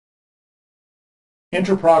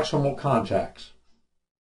Interproximal contacts.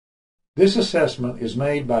 This assessment is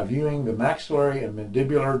made by viewing the maxillary and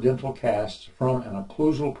mandibular dental casts from an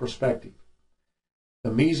occlusal perspective. The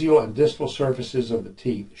mesial and distal surfaces of the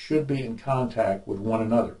teeth should be in contact with one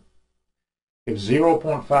another. If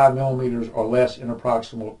 0.5 millimeters or less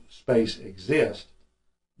interproximal space exists,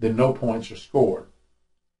 then no points are scored.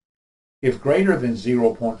 If greater than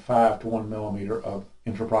 0.5 to 1 millimeter of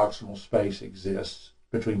interproximal space exists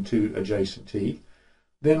between two adjacent teeth,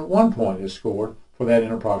 then 1 point is scored for that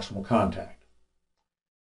interproximal contact.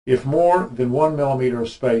 If more than 1 millimeter of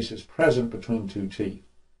space is present between two teeth,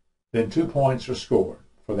 then 2 points are scored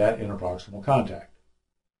for that interproximal contact.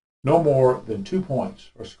 No more than 2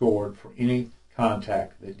 points are scored for any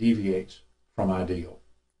contact that deviates from ideal.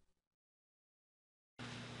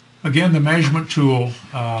 Again, the measurement tool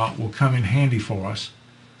will come in handy for us,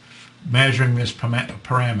 measuring this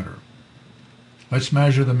parameter. Let's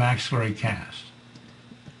measure the maxillary cast.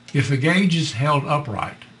 If the gauge is held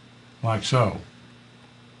upright, like so,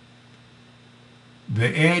 the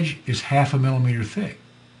edge is 0.5 millimeter thick,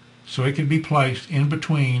 so it can be placed in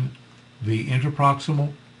between the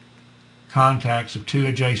interproximal contacts of two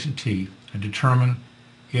adjacent teeth and determine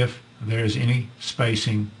if there is any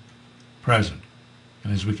spacing present.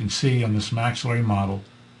 And as we can see on this maxillary model,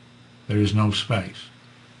 there is no space.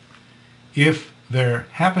 If there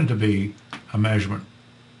happened to be a measurement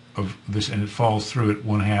of this and it falls through at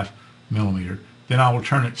 1/2 millimeter, then I will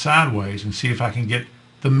turn it sideways and see if I can get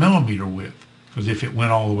the millimeter width, because if it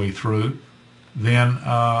went all the way through, then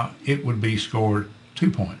it would be scored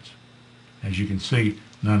 2 points. As you can see,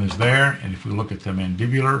 none is there, and if we look at the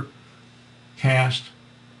mandibular cast,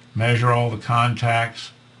 measure all the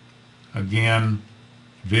contacts, again,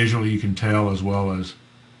 visually you can tell as well as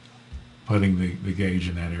putting the gauge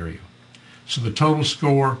in that area. So the total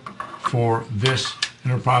score for this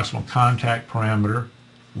interproximal contact parameter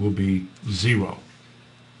will be 0.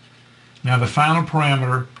 Now the final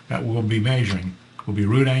parameter that we'll be measuring will be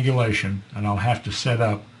root angulation, and I'll have to set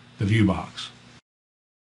up the view box.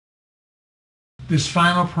 This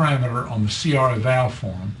final parameter on the CR Eval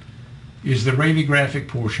form is the radiographic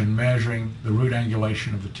portion measuring the root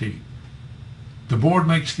angulation of the teeth. The board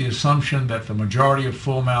makes the assumption that the majority of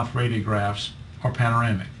full mouth radiographs are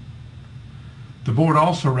panoramic. The board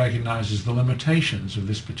also recognizes the limitations of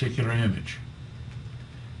this particular image.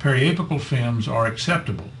 Periapical films are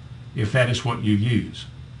acceptable if that is what you use,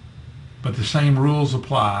 but the same rules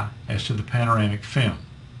apply as to the panoramic film.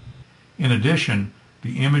 In addition,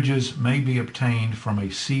 the images may be obtained from a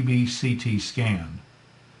CBCT scan.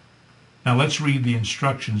 Now let's read the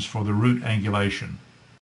instructions for the root angulation.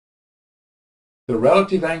 The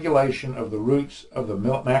relative angulation of the roots of the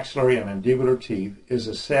maxillary and mandibular teeth is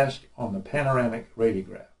assessed on the panoramic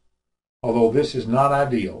radiograph. Although this is not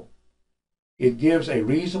ideal, it gives a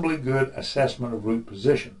reasonably good assessment of root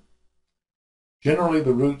position. Generally,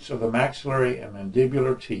 the roots of the maxillary and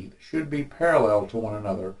mandibular teeth should be parallel to one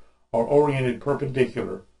another or oriented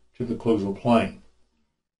perpendicular to the occlusal plane.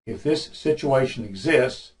 If this situation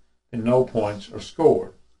exists, then no points are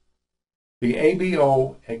scored. The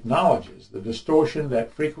ABO acknowledges the distortion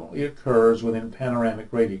that frequently occurs within panoramic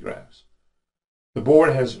radiographs. The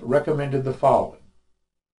board has recommended the following.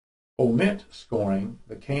 Omit scoring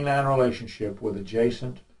the canine relationship with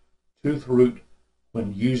adjacent tooth root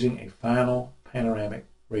when using a final panoramic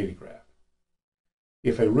radiograph.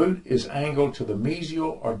 If a root is angled to the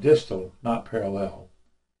mesial or distal, not parallel,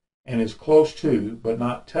 and is close to but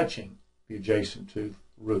not touching the adjacent tooth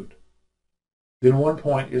root, then 1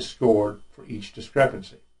 point is scored for each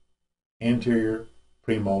discrepancy, anterior,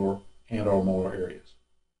 premolar, and/or molar areas.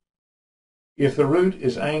 If the root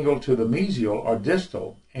is angled to the mesial or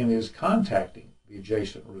distal and is contacting the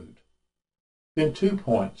adjacent root, then 2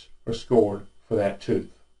 points are scored for that tooth.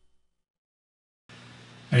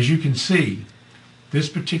 As you can see, this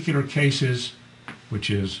particular case, which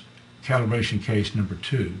is calibration case number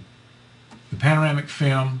 2, the panoramic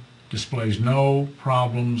film displays no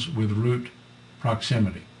problems with root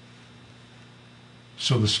proximity.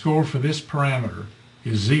 So the score for this parameter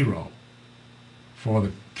is 0 for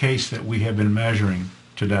the case that we have been measuring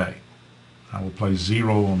today. I will place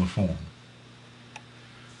 0 on the form.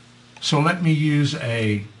 So let me use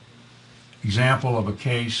an example of a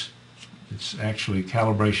case. It's actually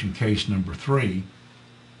calibration case number 3.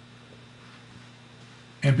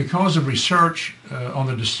 And because of research on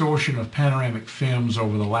the distortion of panoramic films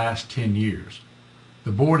over the last 10 years,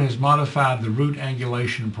 the board has modified the root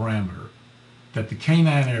angulation parameter that the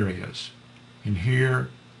canine areas in here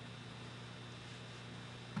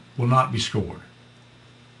will not be scored.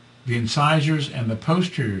 The incisors and the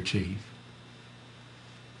posterior teeth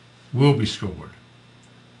will be scored.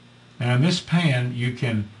 Now in this pan you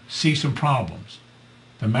can see some problems.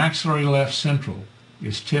 The maxillary left central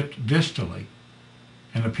is tipped distally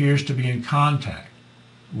and appears to be in contact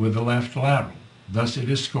with the left lateral. Thus it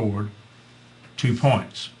is scored 2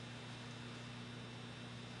 points.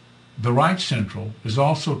 The right central is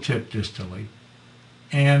also tipped distally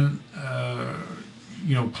and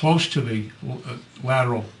close to the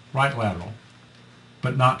right lateral,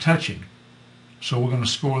 but not touching. So we're going to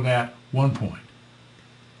score that 1 point.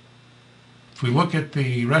 If we look at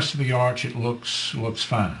the rest of the arch, it looks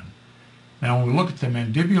fine. Now when we look at the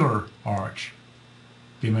mandibular arch,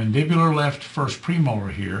 the mandibular left first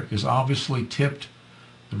premolar here is obviously tipped,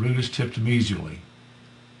 the root is tipped mesially.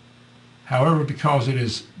 However, because it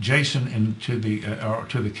is adjacent to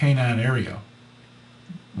the canine area,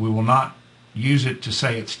 we will not use it to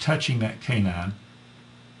say it's touching that canine,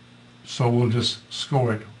 so we'll just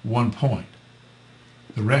score it 1 point.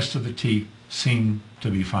 The rest of the teeth seem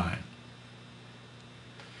to be fine.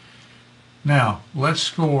 Now, let's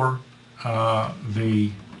score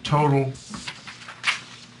the total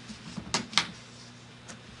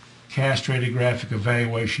Cast-Radiographic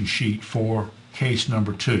evaluation sheet for case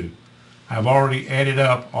number 2. I've already added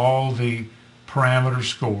up all the parameter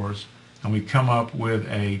scores, and we come up with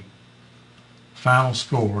a final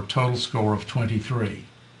score, total score of 23.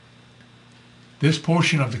 This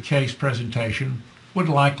portion of the case presentation would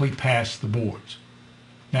likely pass the boards.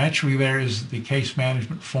 Naturally, there is the case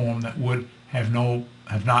management form that would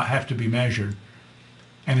not have to be measured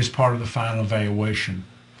and is part of the final evaluation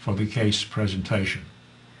for the case presentation.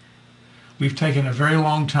 We've taken a very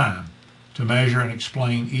long time to measure and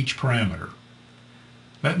explain each parameter.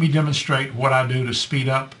 Let me demonstrate what I do to speed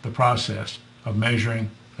up the process of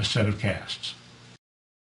measuring a set of casts.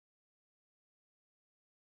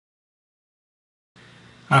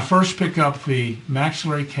 I first pick up the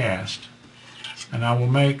maxillary cast, and I will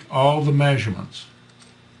make all the measurements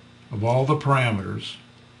of all the parameters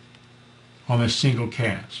on this single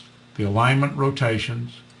cast. The alignment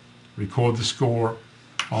rotations, record the score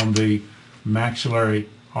on the maxillary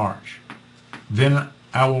arch. Then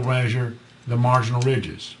I will measure the marginal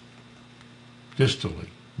ridges, distally,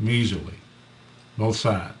 mesially, both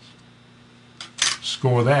sides.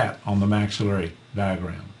 Score that on the maxillary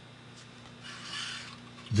diagram.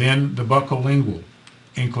 Then the buccolingual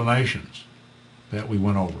inclinations that we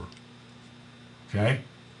went over. Okay?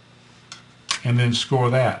 And then score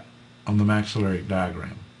that on the maxillary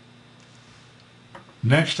diagram.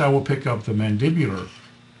 Next I will pick up the mandibular.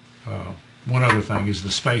 One other thing is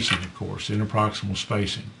the spacing, of course, interproximal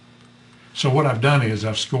spacing. So what I've done is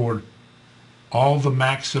I've scored all the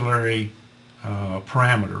maxillary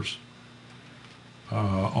parameters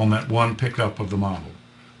on that one pickup of the model.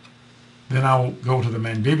 Then I will go to the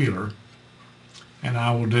mandibular and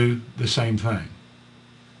I will do the same thing.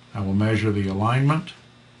 I will measure the alignment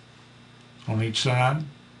on each side,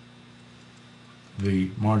 the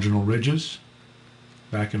marginal ridges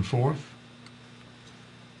back and forth,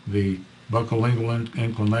 the buccolingual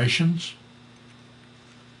inclinations,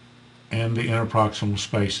 and the interproximal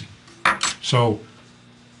spacing. So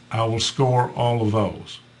I will score all of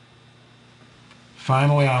those.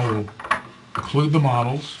 Finally, I will occlude the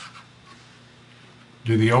models,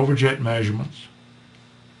 do the overjet measurements,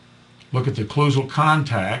 look at the occlusal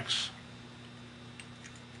contacts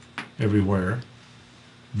everywhere,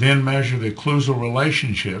 then measure the occlusal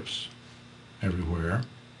relationships everywhere,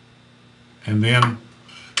 and then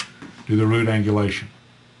do the root angulation.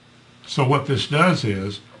 So what this does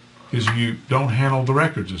is you don't handle the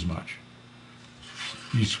records as much.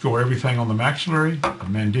 You score everything on the maxillary, the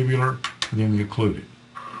mandibular, and then the occluded.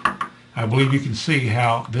 I believe you can see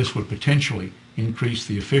how this would potentially increase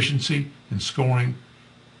the efficiency in scoring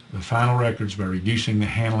the final records by reducing the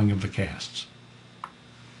handling of the casts.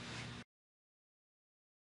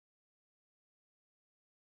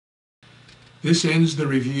 This ends the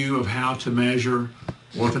review of how to measure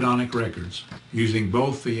orthodontic records using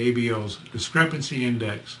both the ABO's discrepancy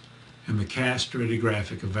index and the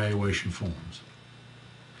Cast-Radiographic evaluation forms.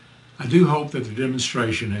 I do hope that the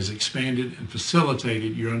demonstration has expanded and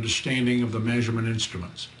facilitated your understanding of the measurement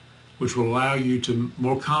instruments, which will allow you to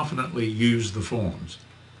more confidently use the forms.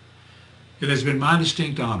 It has been my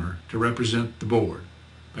distinct honor to represent the board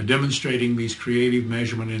by demonstrating these creative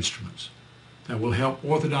measurement instruments that will help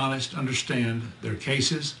orthodontists understand their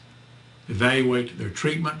cases, evaluate their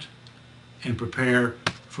treatment, and prepare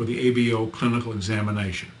for the ABO clinical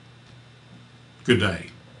examination. Good day.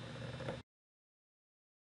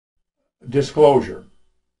 Disclosure.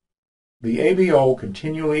 The ABO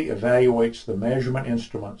continually evaluates the measurement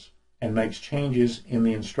instruments and makes changes in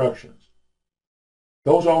the instructions.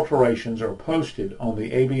 Those alterations are posted on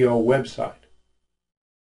the ABO website.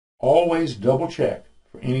 Always double-check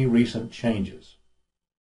for any recent changes.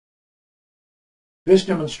 This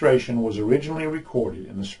demonstration was originally recorded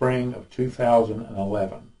in the spring of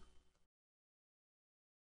 2011.